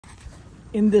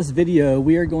In this video,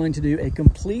 we are going to do a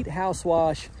complete house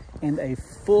wash and a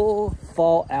full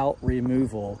fallout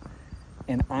removal.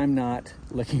 And I'm not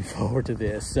looking forward to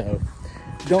this, so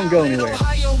don't go anywhere.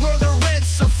 Ohio, where the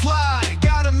rents are fly.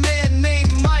 Got a man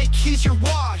named Mike, he's your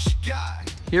wash guy.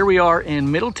 Here we are in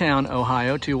Middletown,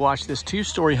 Ohio to watch this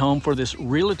two-story home for this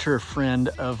realtor friend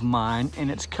of mine,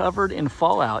 and it's covered in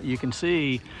fallout. You can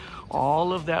see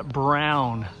all of that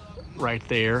brown right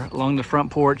there along the front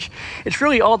porch. It's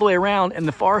really all the way around, and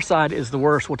the far side is the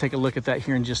worst. We'll take a look at that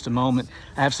here in just a moment.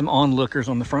 I have some onlookers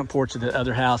on the front porch of the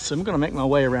other house, so I'm going to make my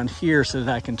way around here so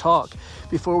that I can talk.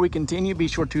 Before we continue, be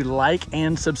sure to like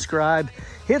and subscribe,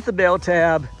 hit the bell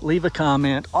tab, leave a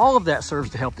comment. All of that serves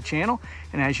to help the channel,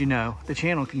 and as you know, the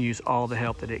channel can use all the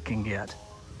help that it can get.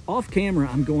 Off camera,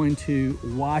 I'm going to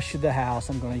wash the house.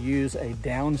 I'm going to use a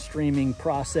downstreaming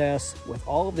process with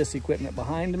all of this equipment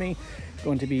behind me.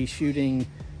 Going to be shooting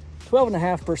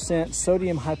 12.5%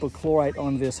 sodium hypochlorite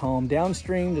on this home.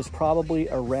 Downstream is probably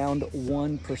around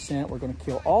 1%. We're going to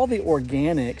kill all the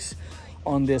organics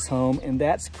on this home, and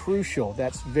that's crucial.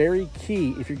 That's very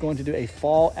key if you're going to do a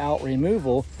fallout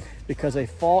removal, because a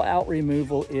fallout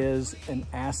removal is an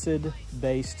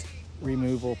acid-based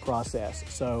removal process.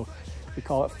 So we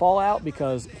call it fallout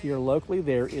because here locally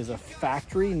there is a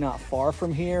factory not far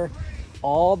from here.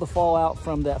 All the fallout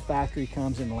from that factory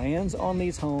comes and lands on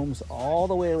these homes all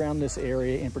the way around this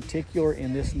area, in particular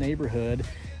in this neighborhood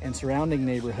and surrounding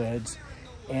neighborhoods.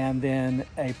 And then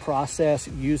a process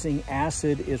using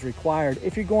acid is required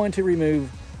if you're going to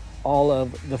remove all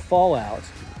of the fallout.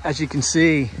 As you can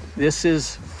see, this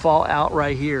is fallout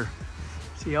right here.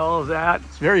 See all of that?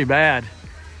 It's very bad.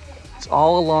 It's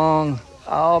all along,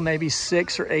 maybe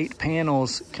 6 or 8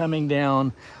 panels coming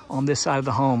down on this side of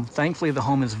the home. Thankfully, the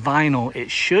home is vinyl. It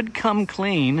should come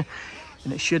clean,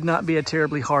 and it should not be a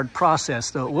terribly hard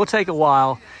process, though it will take a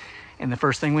while. And the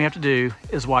first thing we have to do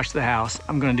is wash the house.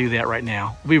 I'm gonna do that right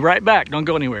now. We'll be right back, don't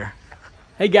go anywhere.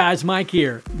 Hey guys, Mike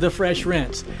here, The Fresh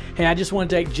Rinse. Hey, I just want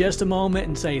to take just a moment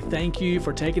and say thank you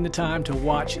for taking the time to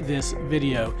watch this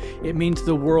video. It means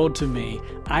the world to me.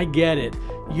 I get it.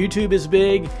 YouTube is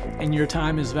big and your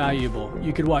time is valuable.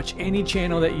 You could watch any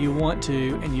channel that you want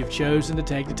to, and you've chosen to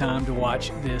take the time to watch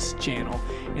this channel,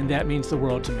 and that means the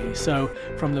world to me. So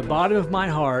from the bottom of my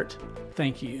heart,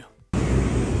 thank you.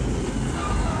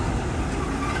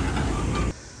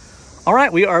 All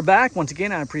right, we are back. Once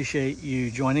again, I appreciate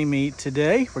you joining me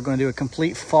today. We're going to do a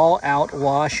complete fallout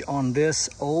wash on this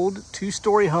old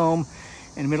 2-story home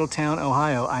in Middletown,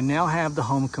 Ohio. I now have the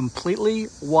home completely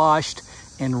washed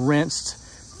and rinsed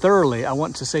thoroughly. I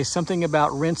want to say something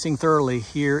about rinsing thoroughly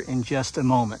here in just a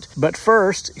moment. But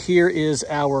first, here is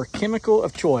our chemical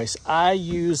of choice. I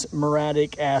use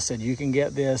muriatic acid. You can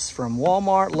get this from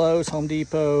Walmart, Lowe's, Home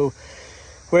Depot,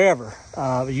 wherever,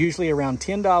 usually around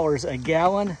 $10 a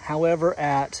gallon. However,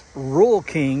 at Rural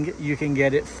King, you can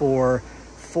get it for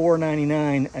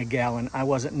 $4.99 a gallon. I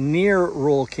wasn't near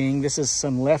Rural King. This is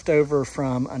some leftover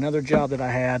from another job that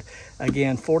I had.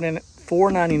 Again,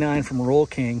 $4.99 from Rural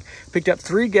King. Picked up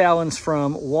 3 gallons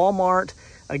from Walmart.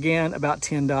 Again, about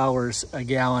 $10 a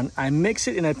gallon. I mix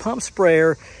it in a pump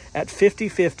sprayer at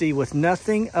 50-50 with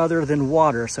nothing other than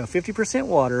water. So 50%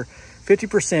 water,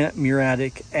 50%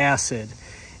 muriatic acid.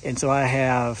 And so I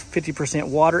have 50%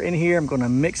 water in here. I'm going to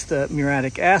mix the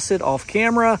muriatic acid off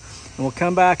camera, and we'll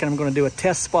come back and I'm going to do a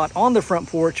test spot on the front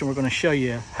porch, and we're going to show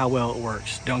you how well it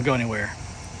works. Don't go anywhere.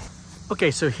 Okay,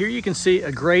 so here you can see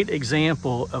a great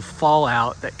example of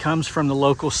fallout that comes from the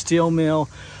local steel mill.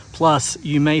 Plus,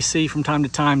 you may see from time to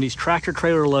time these tractor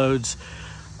trailer loads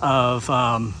of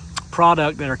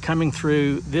product that are coming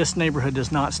through. This neighborhood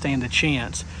does not stand a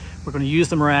chance. We're going to use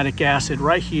the muriatic acid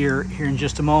right here in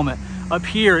just a moment. Up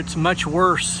here, it's much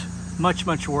worse, much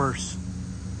worse.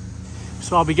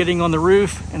 So I'll be getting on the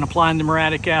roof and applying the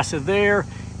muriatic acid there,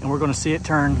 and we're going to see it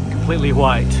turn completely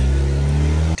white.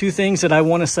 2 things that I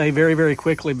want to say very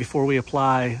quickly before we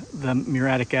apply the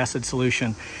muriatic acid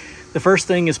solution. The first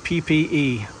thing is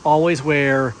PPE. Always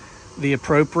wear the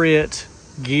appropriate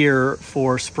gear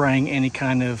for spraying any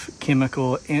kind of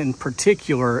chemical, in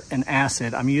particular an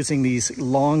acid. I'm using these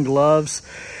long gloves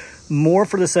more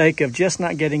for the sake of just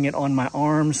not getting it on my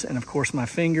arms and of course my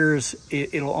fingers.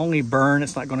 It'll only burn.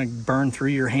 It's not going to burn through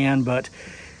your hand, but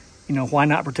you know, why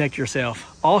not protect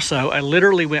yourself? Also, I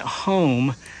literally went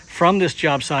home from this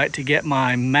job site to get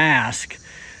my mask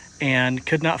and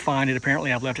could not find it.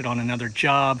 Apparently I've left it on another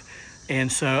job.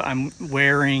 And so I'm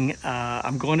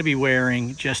going to be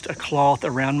wearing just a cloth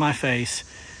around my face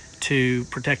to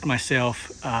protect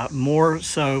myself, more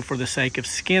so for the sake of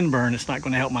skin burn. It's not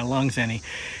going to help my lungs any.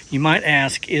 You might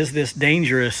ask, is this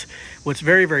dangerous? Well, it's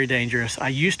very, very dangerous. I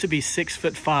used to be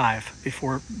 6'5"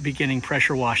 before beginning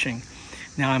pressure washing.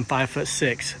 Now I'm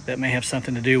 5'6". That may have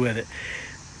something to do with it.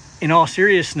 In all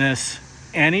seriousness,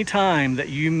 anytime that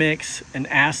you mix an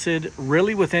acid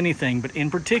really with anything, but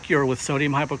in particular with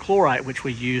sodium hypochlorite, which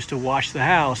we use to wash the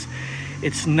house,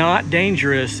 it's not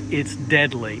dangerous, it's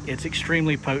deadly. It's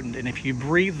extremely potent. And if you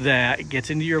breathe that, it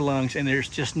gets into your lungs and there's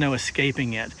just no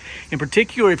escaping it. In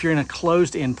particular, if you're in a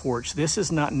closed-in porch, this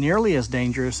is not nearly as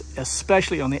dangerous,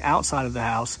 especially on the outside of the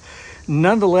house.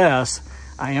 Nonetheless,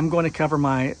 I am going to cover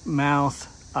my mouth.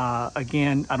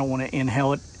 Again, I don't want to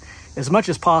inhale it as much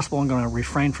as possible. I'm going to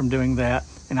refrain from doing that,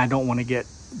 and I don't want to get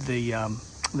the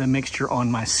mixture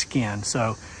on my skin.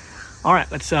 So, all right,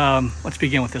 let's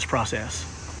begin with this process.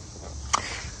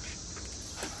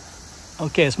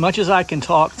 Okay, as much as I can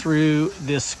talk through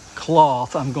this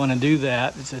cloth, I'm going to do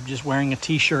that. It's just wearing a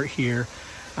t-shirt here.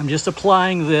 I'm just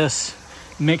applying this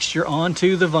mixture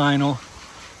onto the vinyl,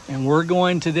 and we're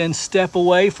going to then step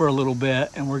away for a little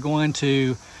bit, and we're going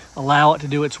to allow it to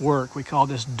do its work. We call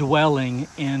this dwelling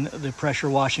in the pressure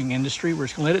washing industry. We're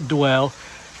just going to let it dwell.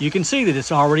 You can see that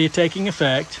it's already taking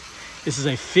effect. This is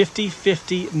a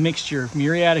 50-50 mixture of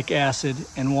muriatic acid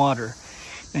and water.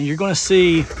 Now you're going to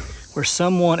see where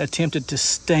someone attempted to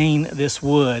stain this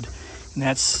wood, and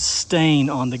that's stain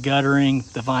on the guttering,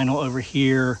 the vinyl over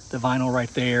here, the vinyl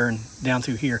right there, and down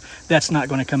through here. That's not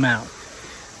going to come out.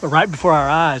 But right before our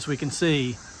eyes, we can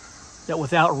see that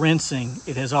without rinsing,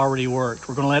 it has already worked.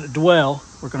 We're going to let it dwell.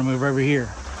 We're going to move over here.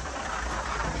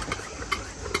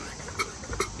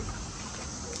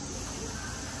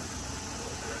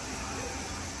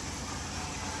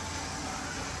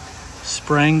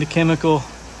 Spraying the chemical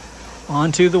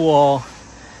onto the wall.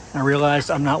 I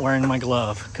realized I'm not wearing my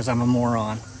glove because I'm a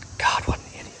moron. God, what an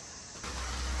idiot.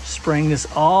 Spraying this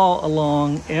all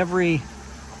along every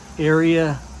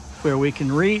area where we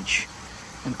can reach.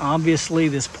 And obviously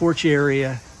this porch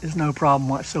area is no problem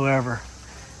whatsoever.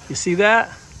 You see that?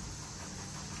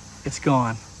 It's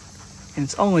gone. And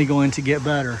it's only going to get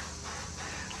better.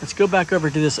 Let's go back over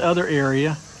to this other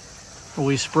area where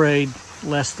we sprayed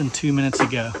less than 2 minutes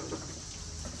ago.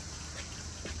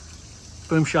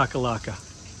 Boom shakalaka.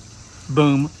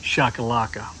 Boom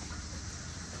shakalaka.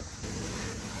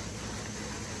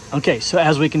 Okay, so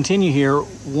as we continue here,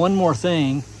 one more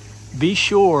thing. Be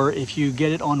sure if you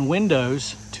get it on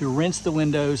windows to rinse the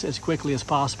windows as quickly as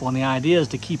possible. And the idea is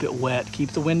to keep it wet, keep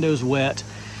the windows wet.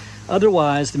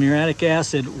 Otherwise, the muriatic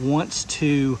acid wants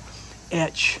to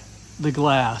etch the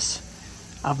glass.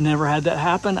 I've never had that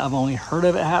happen. I've only heard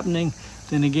of it happening.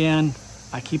 Then again,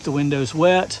 I keep the windows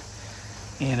wet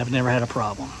and I've never had a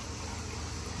problem.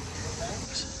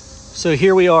 So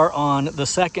here we are on the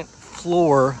second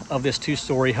floor of this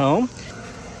two-story home.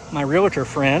 My realtor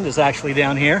friend is actually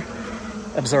down here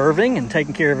observing and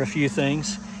taking care of a few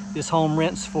things. This home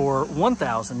rents for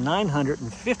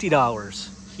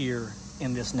 $1,950 here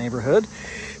in this neighborhood.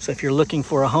 So if you're looking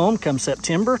for a home come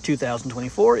September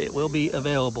 2024, it will be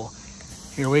available.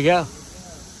 Here we go.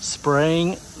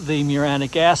 Spraying the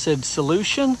muriatic acid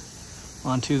solution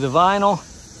onto the vinyl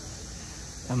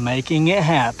and making it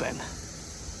happen.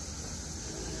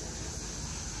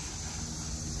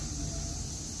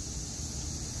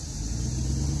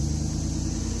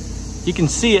 You can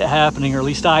see it happening, or at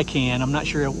least I can. I'm not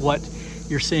sure what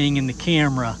you're seeing in the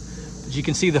camera, but you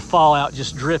can see the fallout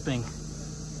just dripping.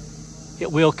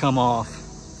 It will come off.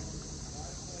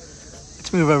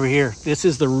 Let's move over here. This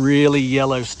is the really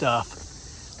yellow stuff.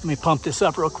 Let me pump this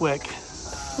up real quick.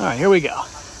 All right, here we go.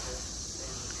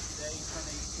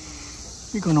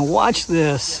 You're gonna watch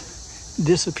this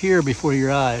disappear before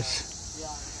your eyes.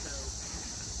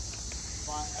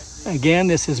 Again,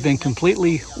 this has been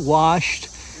completely washed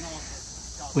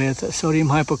with sodium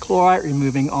hypochlorite,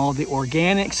 removing all the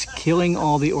organics, killing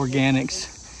all the organics.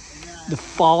 The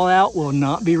fallout will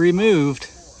not be removed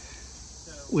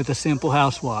with a simple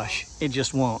house wash. It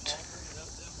just won't.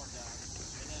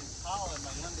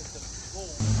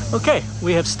 Okay,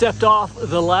 we have stepped off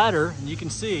the ladder, and you can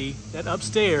see that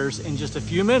upstairs in just a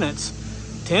few minutes,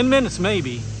 10 minutes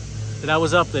maybe, that I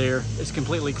was up there, it's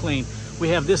completely clean. We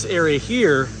have this area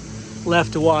here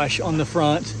left to wash on the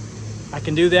front. I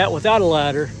can do that without a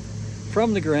ladder,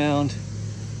 from the ground,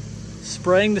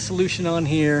 spraying the solution on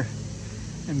here,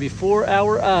 and before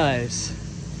our eyes,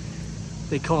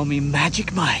 they call me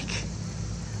Magic Mike.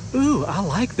 Ooh, I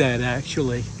like that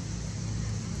actually.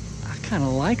 I kind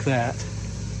of like that.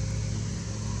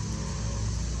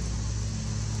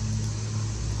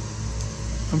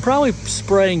 I'm probably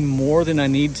spraying more than I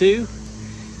need to,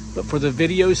 but for the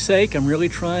video's sake, I'm really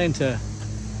trying to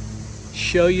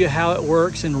show you how it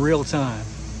works in real time.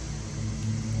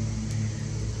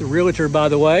 The realtor, by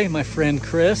the way, my friend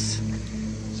Chris,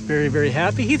 is very, very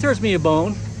happy. He throws me a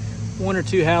bone, 1 or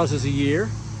 2 houses a year,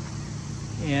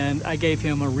 and I gave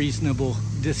him a reasonable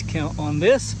discount on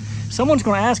this. Someone's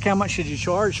going to ask, how much should you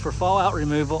charge for fallout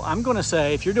removal? I'm going to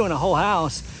say, if you're doing a whole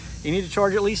house, you need to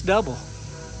charge at least double.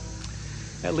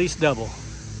 At least double.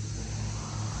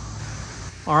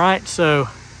 All right, so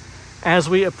as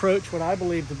we approach what I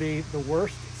believe to be the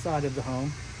worst side of the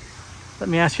home, let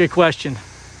me ask you a question.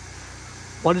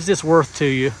 What is this worth to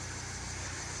you?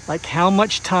 Like, how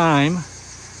much time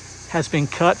has been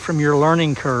cut from your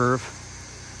learning curve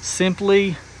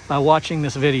simply by watching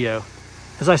this video?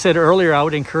 As I said earlier, I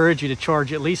would encourage you to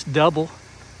charge at least double.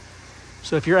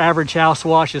 So if your average house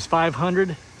wash is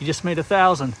 $500, you just made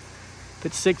 $1,000. If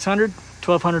it's $600,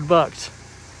 $1,200.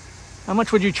 How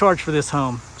much would you charge for this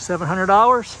home?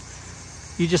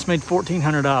 $700? You just made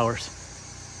 $1,400.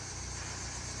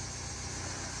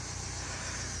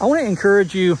 I want to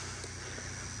encourage you,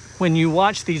 when you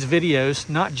watch these videos,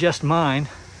 not just mine,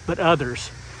 but others,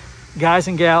 guys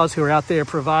and gals who are out there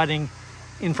providing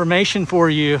information for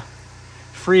you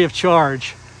free of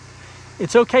charge.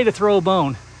 It's okay to throw a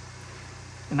bone.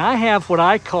 And I have what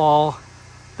I call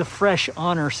the fresh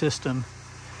honor system.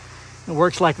 It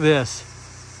works like this.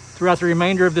 Throughout the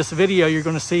remainder of this video, you're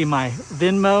going to see my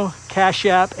Venmo,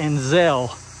 CashApp, and Zelle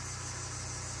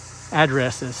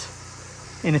addresses.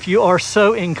 And if you are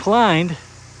so inclined,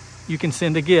 you can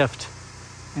send a gift.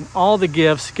 And all the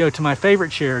gifts go to my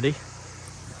favorite charity,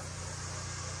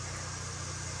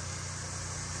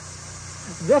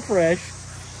 The Fresh.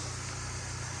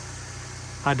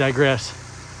 I digress.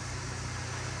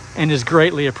 And is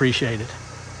greatly appreciated.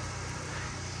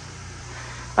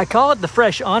 I call it the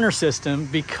Fresh Honor System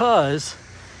because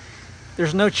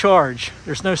there's no charge.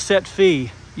 There's no set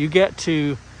fee. You get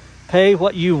to pay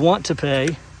what you want to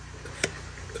pay.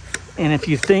 And if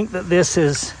you think that this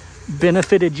has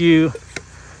benefited you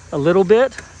a little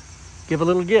bit, give a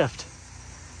little gift.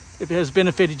 If it has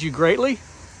benefited you greatly,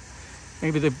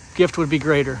 maybe the gift would be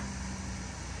greater.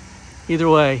 Either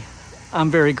way, I'm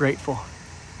very grateful.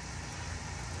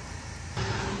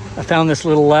 I found this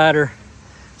little ladder.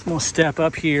 I'm gonna step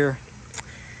up here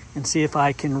and see if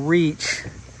I can reach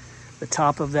the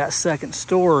top of that second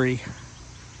story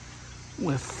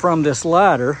from this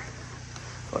ladder.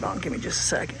 Hold on, give me just a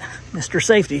second. Mr.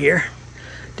 Safety here.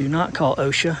 Do not call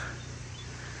OSHA.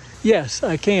 Yes,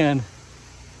 I can.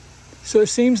 So it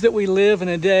seems that we live in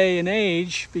a day and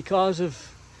age, because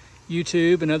of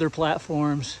YouTube and other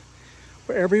platforms,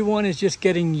 where everyone is just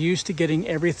getting used to getting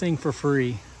everything for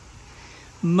free.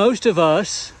 Most of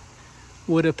us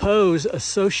would oppose a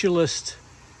socialist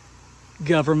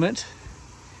government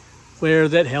where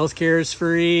that healthcare is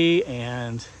free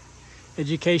and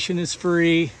education is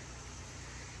free.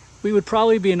 We would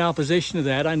probably be in opposition to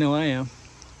that. I know I am.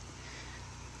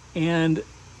 And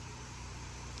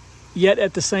yet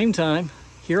at the same time,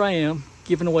 here I am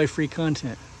giving away free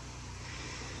content.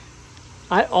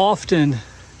 I often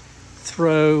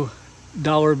throw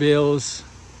dollar bills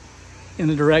in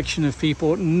the direction of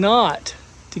people, not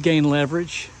to gain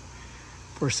leverage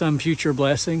for some future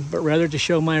blessing, but rather to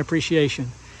show my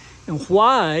appreciation. And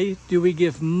why do we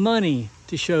give money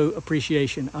to show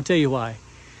appreciation? I'll tell you why.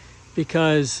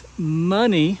 Because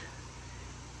money,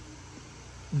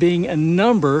 being a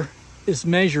number, is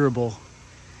measurable.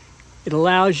 It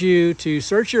allows you to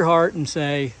search your heart and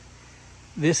say,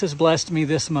 this has blessed me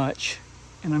this much,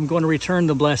 and I'm going to return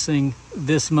the blessing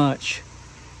this much.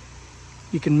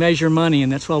 You can measure money, and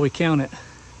that's why we count it.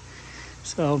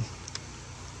 So,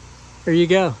 there you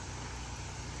go.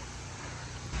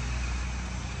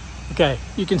 Okay,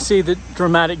 you can see the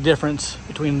dramatic difference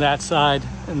between that side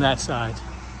and that side.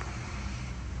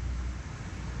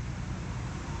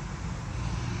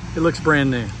 It looks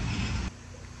brand new.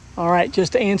 All right,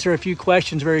 just to answer a few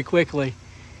questions very quickly.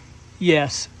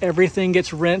 Yes, everything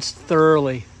gets rinsed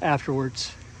thoroughly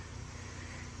afterwards.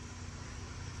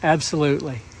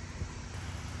 Absolutely.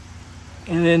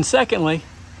 And then secondly,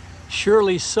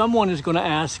 surely someone is going to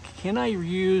ask, can I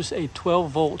use a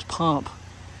 12-volt pump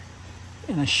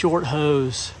and a short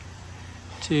hose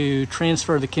to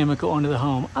transfer the chemical onto the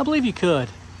home? I believe you could.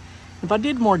 If I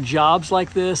did more jobs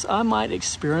like this, I might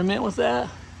experiment with that.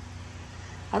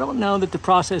 I don't know that the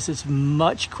process is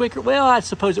much quicker. Well, I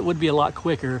suppose it would be a lot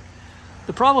quicker.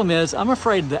 The problem is, I'm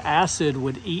afraid the acid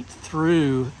would eat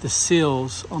through the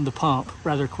seals on the pump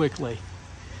rather quickly.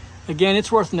 Again,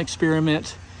 it's worth an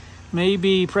experiment.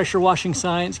 Maybe Pressure Washing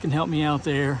Science can help me out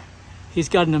there. He's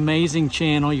got an amazing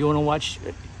channel. You want to watch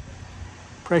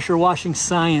Pressure Washing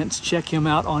Science. Check him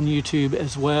out on YouTube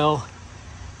as well.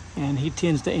 And he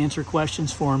tends to answer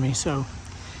questions for me. So,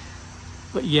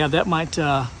 but yeah, that might,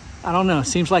 I don't know.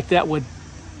 Seems like that would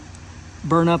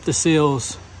burn up the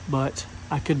seals, but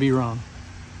I could be wrong.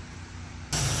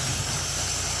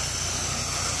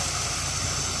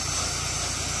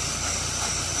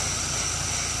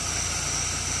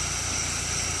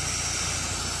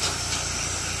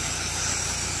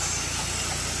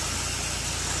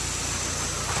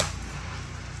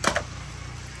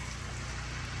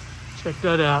 Check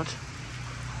that out.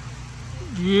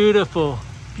 Beautiful,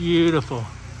 beautiful. All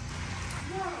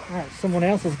right, someone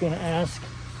else is going to ask,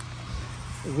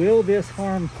 will this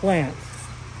harm plants?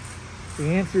 The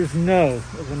answer is no,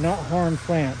 it will not harm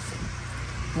plants.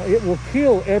 Now, it will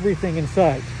kill everything in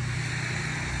sight.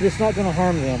 It's not going to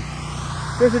harm them.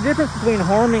 There's a difference between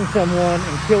harming someone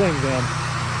and killing them.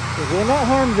 It will not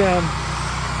harm them,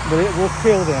 but it will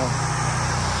kill them.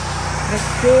 Make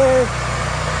sure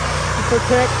to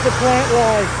protect the plant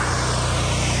life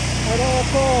at all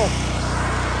costs.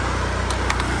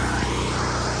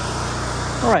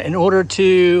 All right, in order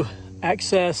to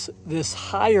access this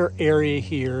higher area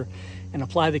here and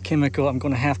apply the chemical, I'm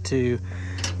going to have to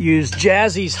use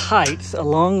Jazzy's height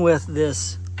along with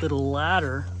this little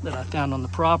ladder that I found on the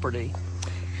property.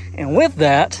 And with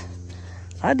that,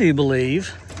 I do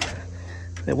believe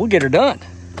that we'll get her done.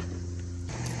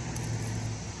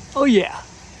 Oh yeah,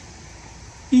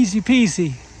 easy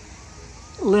peasy,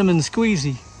 lemon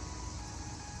squeezy.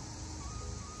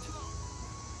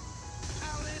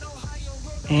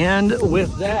 And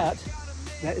with that,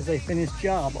 that is a finished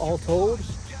job. All told,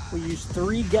 we used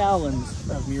 3 gallons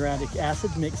of muriatic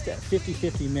acid mixed at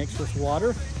 50-50 mixed with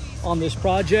water on this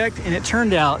project, and it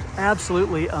turned out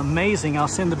absolutely amazing. I'll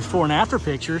send the before and after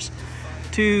pictures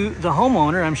to the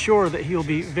homeowner. I'm sure that he'll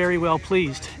be very well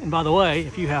pleased. And by the way,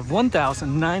 if you have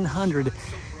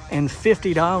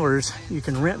 $1,950, you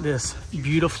can rent this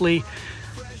beautifully,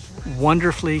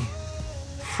 wonderfully,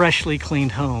 freshly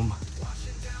cleaned home.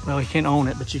 Well, you can't own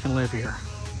it, but you can live here.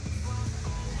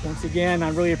 Once again, I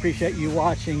really appreciate you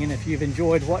watching, and if you've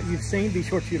enjoyed what you've seen, be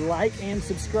sure to like and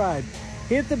subscribe.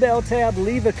 Hit the bell tab,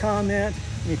 leave a comment,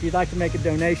 and if you'd like to make a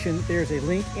donation, there's a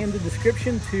link in the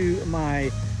description to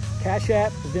my CashApp,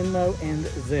 Venmo, and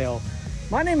Zelle.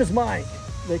 My name is Mike.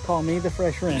 They call me the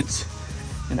Fresh Rinse,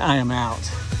 and I am out.